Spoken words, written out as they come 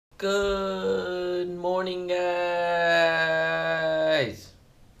Good morning, guys.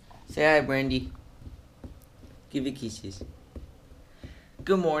 Say hi, Brandy. Give you kisses.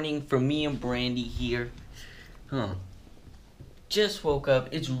 Good morning from me and Brandy here. Just woke up.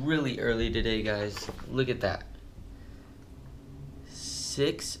 It's really early today, guys. Look at that.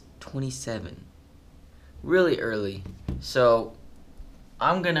 6:27. Really early. So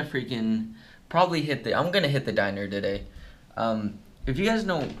I'm gonna I'm gonna hit the diner today. If you guys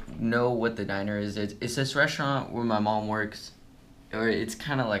know what the diner is, it's this restaurant where my mom works, or it's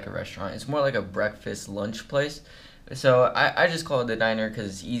kind of like a restaurant. It's more like a breakfast lunch place. So I just call it the diner because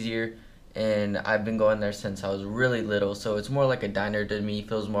it's easier, and I've been going there since I was really little. So it's more like a diner to me,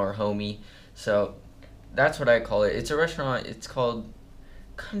 feels more homey. So that's what I call it. It's a restaurant. It's called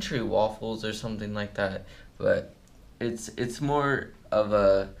Country Waffles or something like that, but it's more of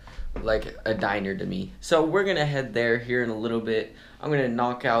a diner to me. So we're gonna head there here in a little bit. I'm gonna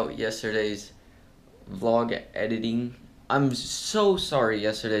knock out yesterday's vlog editing. I'm so sorry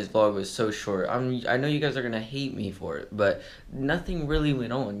yesterday's vlog was so short. I know you guys are gonna hate me for it, but nothing really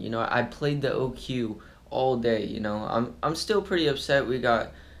went on. I played the OQ all day. I'm still pretty upset we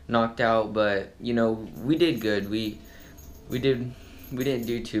got knocked out, but we did good. We did we didn't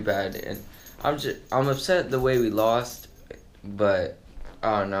do too bad, and I'm upset the way we lost, but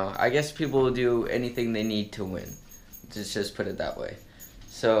I don't know. I guess people will do anything they need to win. Just put it that way.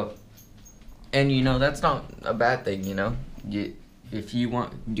 So, and that's not a bad thing. If you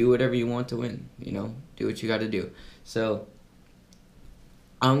want, do whatever you want to win. Do what you got to do. So,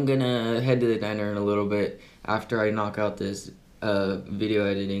 I'm gonna head to the diner in a little bit after I knock out this video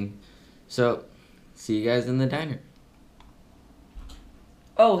editing. So, see you guys in the diner.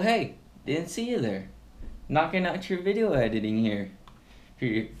 Oh, hey, didn't see you there. Knocking out your video editing here.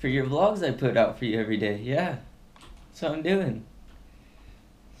 For your vlogs I put out for you every day. Yeah, that's what I'm doing.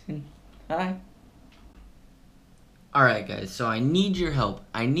 Hi. Alright, guys, so I need your help.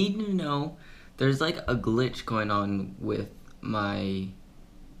 I need to know, there's like a glitch going on with my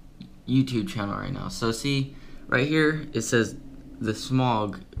YouTube channel right now. So see, right here it says the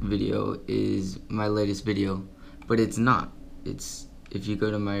smog video is my latest video, but it's not. If you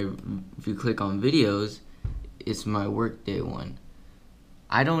click on videos, it's my workday one.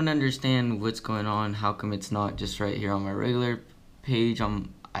 I don't understand what's going on. How come it's not just right here on my regular page?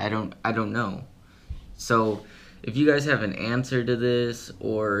 I don't know. So if you guys have an answer to this,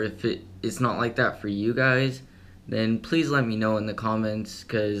 or if it's not like that for you guys, then please let me know in the comments,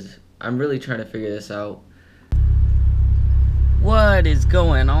 because I'm really trying to figure this out. What is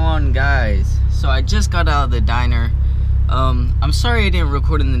going on, guys? So I just got out of the diner. I'm sorry I didn't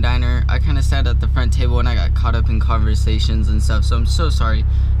record in the diner. I kind of sat at the front table and I got caught up in conversations and stuff, so I'm so sorry.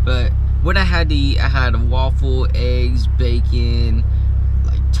 But what I had to eat, I had a waffle, eggs, bacon,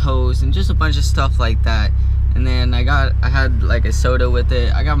 like toast, and just a bunch of stuff like that. And then I had like a soda with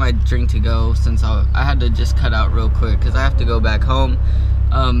it. I got my drink to go since I had to just cut out real quick because I have to go back home.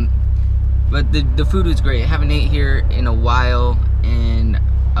 But the food was great. I haven't ate here in a while, and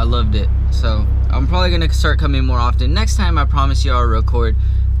I loved it. So I'm probably gonna start coming more often. Next time, I promise you I'll record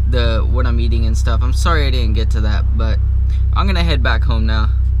what I'm eating and stuff. I'm sorry I didn't get to that, but I'm gonna head back home now.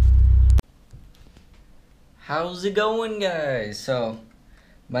 How's it going, guys? So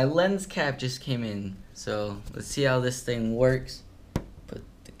my lens cap just came in, so let's see how this thing works. Put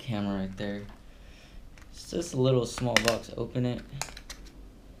the camera right there. It's just a little small box. Open it.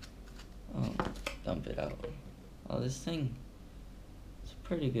 Oh, dump it out. Oh, this thing, it's a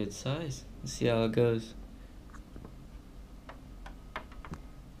pretty good size. Let's see how it goes.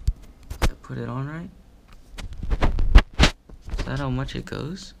 Did I put it on right? Is that how much it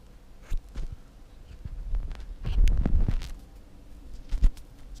goes?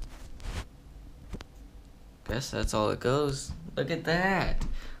 Guess that's all it goes. Look at that.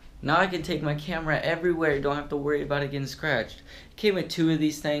 Now I can take my camera everywhere. Don't have to worry about it getting scratched. Came with 2 of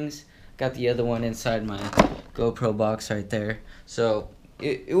these things. Got the other one inside my GoPro box right there. So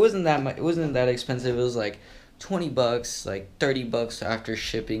it wasn't that much. It wasn't that expensive. It was like $20, like $30 after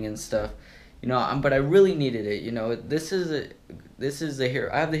shipping and stuff. But I really needed it. This is the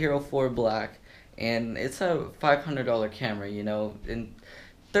Hero. I have the Hero 4 Black, and it's a $500 camera. And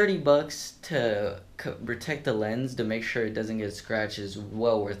 $30 to protect the lens to make sure it doesn't get scratched is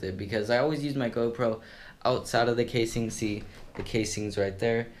well worth it, because I always use my GoPro outside of the casing. See the casings right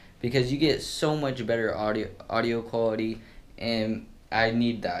there, because you get so much better audio quality, and I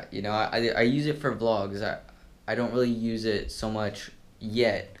need that. I use it for vlogs. I don't really use it so much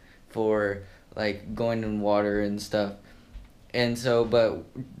yet for like going in water and stuff. And so, but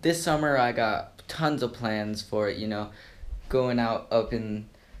this summer I got tons of plans for it. Going out up in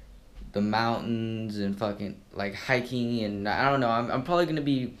the mountains and fucking like hiking, and I don't know. I'm probably gonna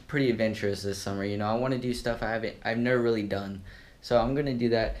be pretty adventurous this summer. You know, I want to do stuff I've never really done, so I'm gonna do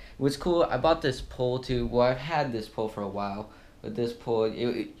that. What's cool? I bought this pole too. Well, I've had this pole for a while, but this pole,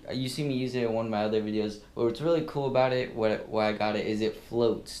 you see me use it in one of my other videos. But what's really cool about it, why I got it, is it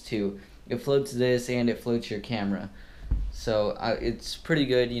floats too. It floats this and it floats your camera, so it's pretty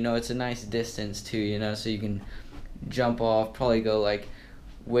good. You know, it's a nice distance too. You know, so you can jump off, probably go like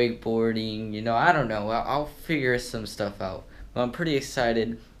wakeboarding, you know, I don't know. I'll figure some stuff out. But I'm pretty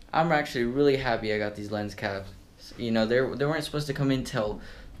excited. I'm actually really happy I got these lens caps. You know, they weren't supposed to come in till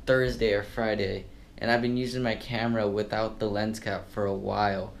Thursday or Friday, and I've been using my camera without the lens cap for a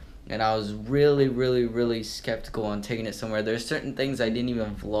while. And I was really, really, really skeptical on taking it somewhere. There's certain things I didn't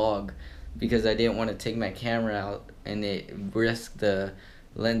even vlog because I didn't want to take my camera out and it risk the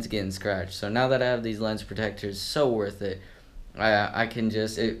lens getting scratched. So now that I have these lens protectors, so worth it. I can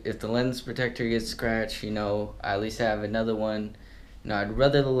just, if the lens protector gets scratched, you know, I at least have another one. You know, I'd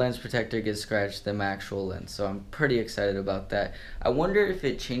rather the lens protector get scratched than my actual lens, so I'm pretty excited about that. I wonder if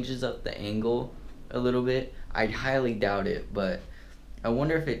it changes up the angle a little bit. I highly doubt it, but I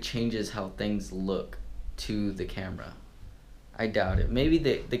wonder if it changes how things look to the camera. I doubt it. Maybe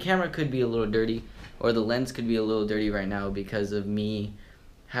the camera could be a little dirty, or the lens could be a little dirty right now because of me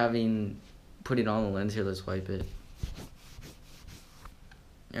having put it on the lens. Here, let's wipe it.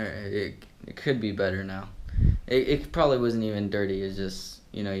 It could be better now. It probably wasn't even dirty. It's just,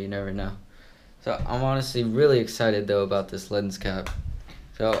 you know, you never know. So I'm honestly really excited though about this lens cap.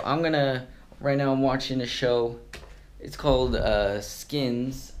 So right now I'm watching a show. It's called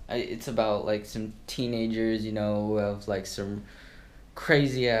Skins. It's about like some teenagers, you know, who have like some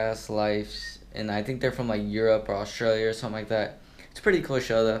crazy ass lives, and I think they're from like Europe or Australia or something like that. It's a pretty cool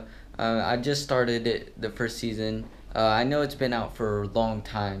show though. I just started it, the first season. I know it's been out for a long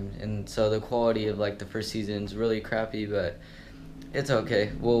time, and so the quality of like the first season is really crappy, but it's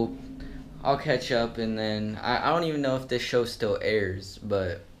okay. Well, I'll catch up, and then I don't even know if this show still airs,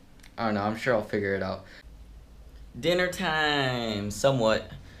 but I don't know. I'm sure I'll figure it out. Dinner time,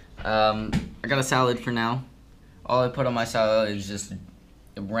 somewhat. I got a salad for now. All I put on my salad is just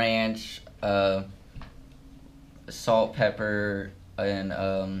ranch, salt, pepper,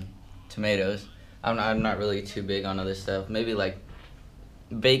 and tomatoes. I'm not really too big on other stuff. Maybe like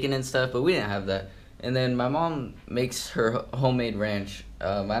bacon and stuff, but we didn't have that. And then my mom makes her homemade ranch.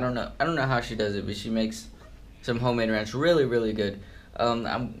 I don't know how she does it, but she makes some homemade ranch, really, really good.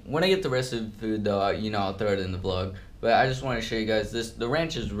 When I get the rest of the food though, you know, I'll throw it in the vlog. But I just want to show you guys this. The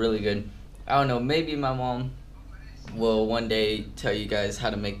ranch is really good. I don't know, maybe my mom will one day tell you guys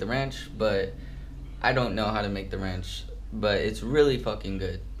how to make the ranch, but I don't know how to make the ranch. But it's really fucking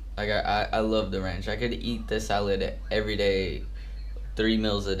good. Like I love the ranch. I could eat this salad every day, 3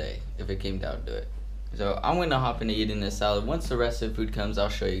 meals a day if it came down to it. So I'm gonna hop into eating this salad. Once the rest of the food comes, I'll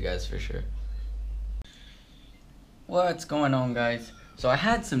show you guys for sure. What's going on, guys? So I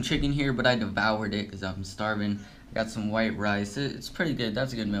had some chicken here, but I devoured it because I'm starving. Got some white rice. It's pretty good.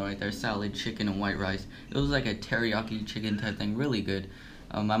 That's a good meal right there. Salad, chicken, and white rice. It was like a teriyaki chicken type thing. Really good.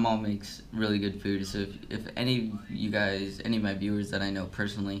 My mom makes really good food. So if any of you guys, any of my viewers that I know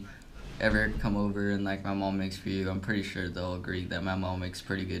personally, ever come over and like my mom makes for you, I'm pretty sure they'll agree that my mom makes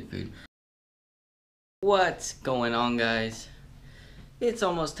pretty good food. What's going on, guys? It's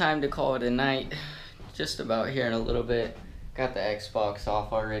almost time to call it a night. Just about here in a little bit. Got the Xbox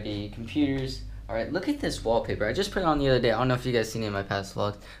off already. Computers. Alright, look at this wallpaper. I just put it on the other day. I don't know if you guys seen it in my past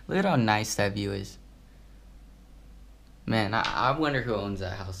vlogs. Look at how nice that view is. Man, I wonder who owns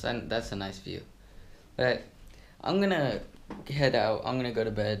that house. That's a nice view. But I'm gonna head out. I'm gonna go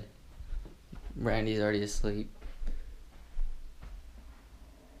to bed. Randy's already asleep.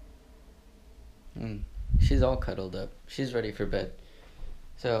 She's all cuddled up. She's ready for bed.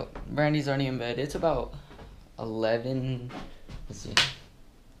 So, Brandy's already in bed. It's about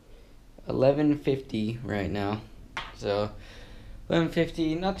 11:50 right now. So,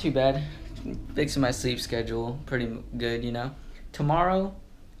 11:50, not too bad. Fixing my sleep schedule, pretty good, you know. Tomorrow,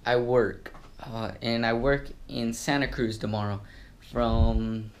 I work. And I work in Santa Cruz tomorrow.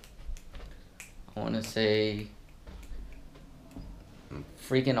 From, I want to say,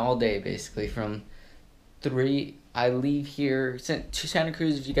 freaking all day, basically. From 3, I leave here to Santa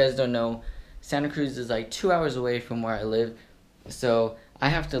Cruz. If you guys don't know, Santa Cruz is like 2 hours away from where I live, so I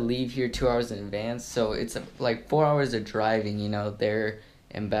have to leave here 2 hours in advance. So it's like 4 hours of driving, you know, there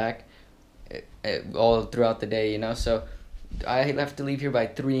and back, all throughout the day, you know. So I have to leave here by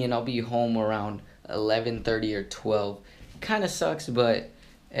 3, and I'll be home around 11:30 or 12. Kind of sucks, but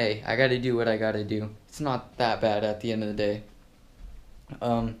hey, I gotta do what I gotta do. It's not that bad at the end of the day.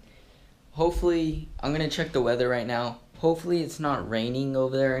 hopefully, I'm gonna check the weather right now. Hopefully it's not raining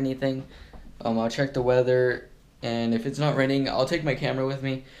over there or anything. I'll check the weather, and if it's not raining, I'll take my camera with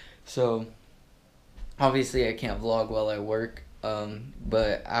me. So obviously I can't vlog while I work,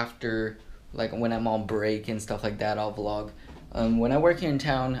 but after, like when I'm on break and stuff like that, I'll vlog. When I work here in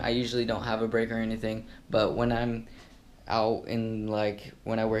town, I usually don't have a break or anything, but when I'm out in, like,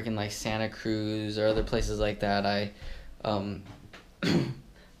 when I work in like Santa Cruz or other places like that, um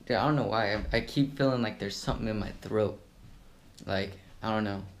dude, I don't know why I keep feeling like there's something in my throat, like, I don't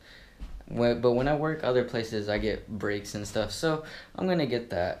know. But when I work other places, I get breaks and stuff. So I'm gonna get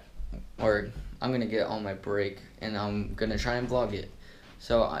that, or I'm gonna get on my break, and I'm gonna try and vlog it.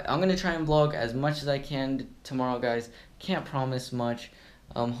 So I'm gonna try and vlog as much as I can tomorrow, guys. Can't promise much.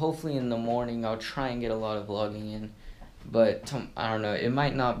 Hopefully in the morning I'll try and get a lot of vlogging in, but I don't know. It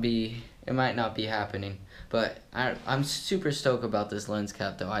might not be. It might not be happening. But I'm super stoked about this lens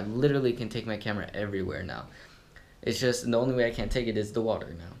cap, though. I literally can take my camera everywhere now. It's just the only way I can't take it is the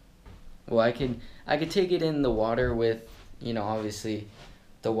water now. Well, I could take it in the water with, obviously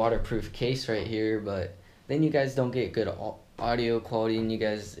the waterproof case right here, but then you guys don't get good audio quality, and you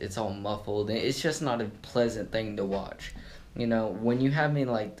guys, it's all muffled, and it's just not a pleasant thing to watch. When you have me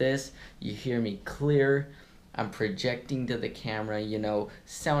like this, you hear me clear. I'm projecting to the camera,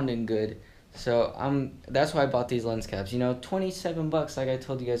 sounding good. So that's why I bought these lens caps. 27 bucks, like I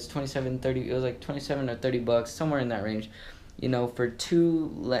told you guys, 27, 30, it was like 27 or 30 bucks, somewhere in that range, for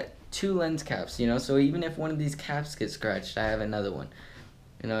two lens caps, so even if one of these caps gets scratched, I have another one,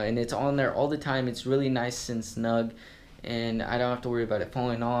 and it's on there all the time. It's really nice and snug, and I don't have to worry about it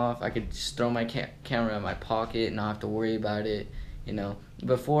falling off. I could just throw my camera in my pocket and not have to worry about it.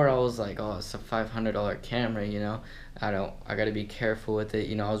 Before I was like, oh, it's a $500 camera, I gotta be careful with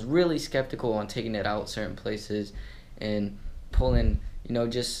it. I was really skeptical on taking it out certain places and pulling,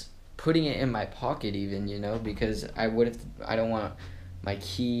 just putting it in my pocket even, because I don't want my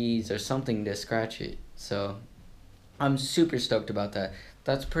keys or something to scratch it. So I'm super stoked about that.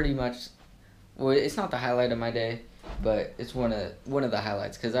 That's pretty much, well, it's not the highlight of my day, but it's one of the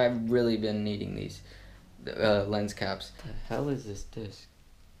highlights, because I've really been needing these lens caps. The hell is this disc?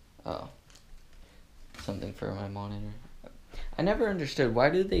 Oh, something for my monitor. I never understood, why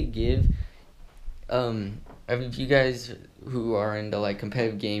do they give if you guys who are into like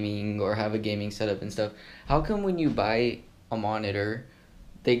competitive gaming or have a gaming setup and stuff, how come when you buy a monitor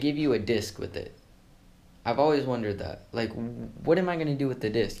they give you a disc with it? I've always wondered that. Like, what am I gonna do with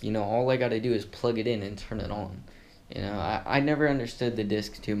the disc? All I gotta do is plug it in and turn it on. I never understood the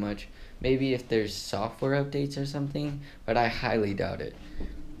disc too much. Maybe if there's software updates or something, but I highly doubt it.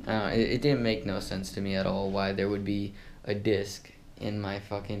 It didn't make no sense to me at all why there would be a disc in my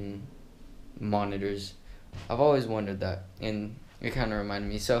fucking monitors. I've always wondered that, and it kind of reminded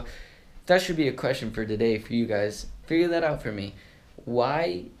me. So that should be a question for today for you guys. Figure that out for me.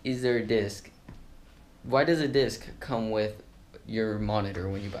 Why is there a disc? Why does a disc come with your monitor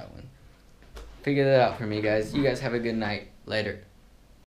when you buy one? Figure that out for me, guys. You guys have a good night. Later.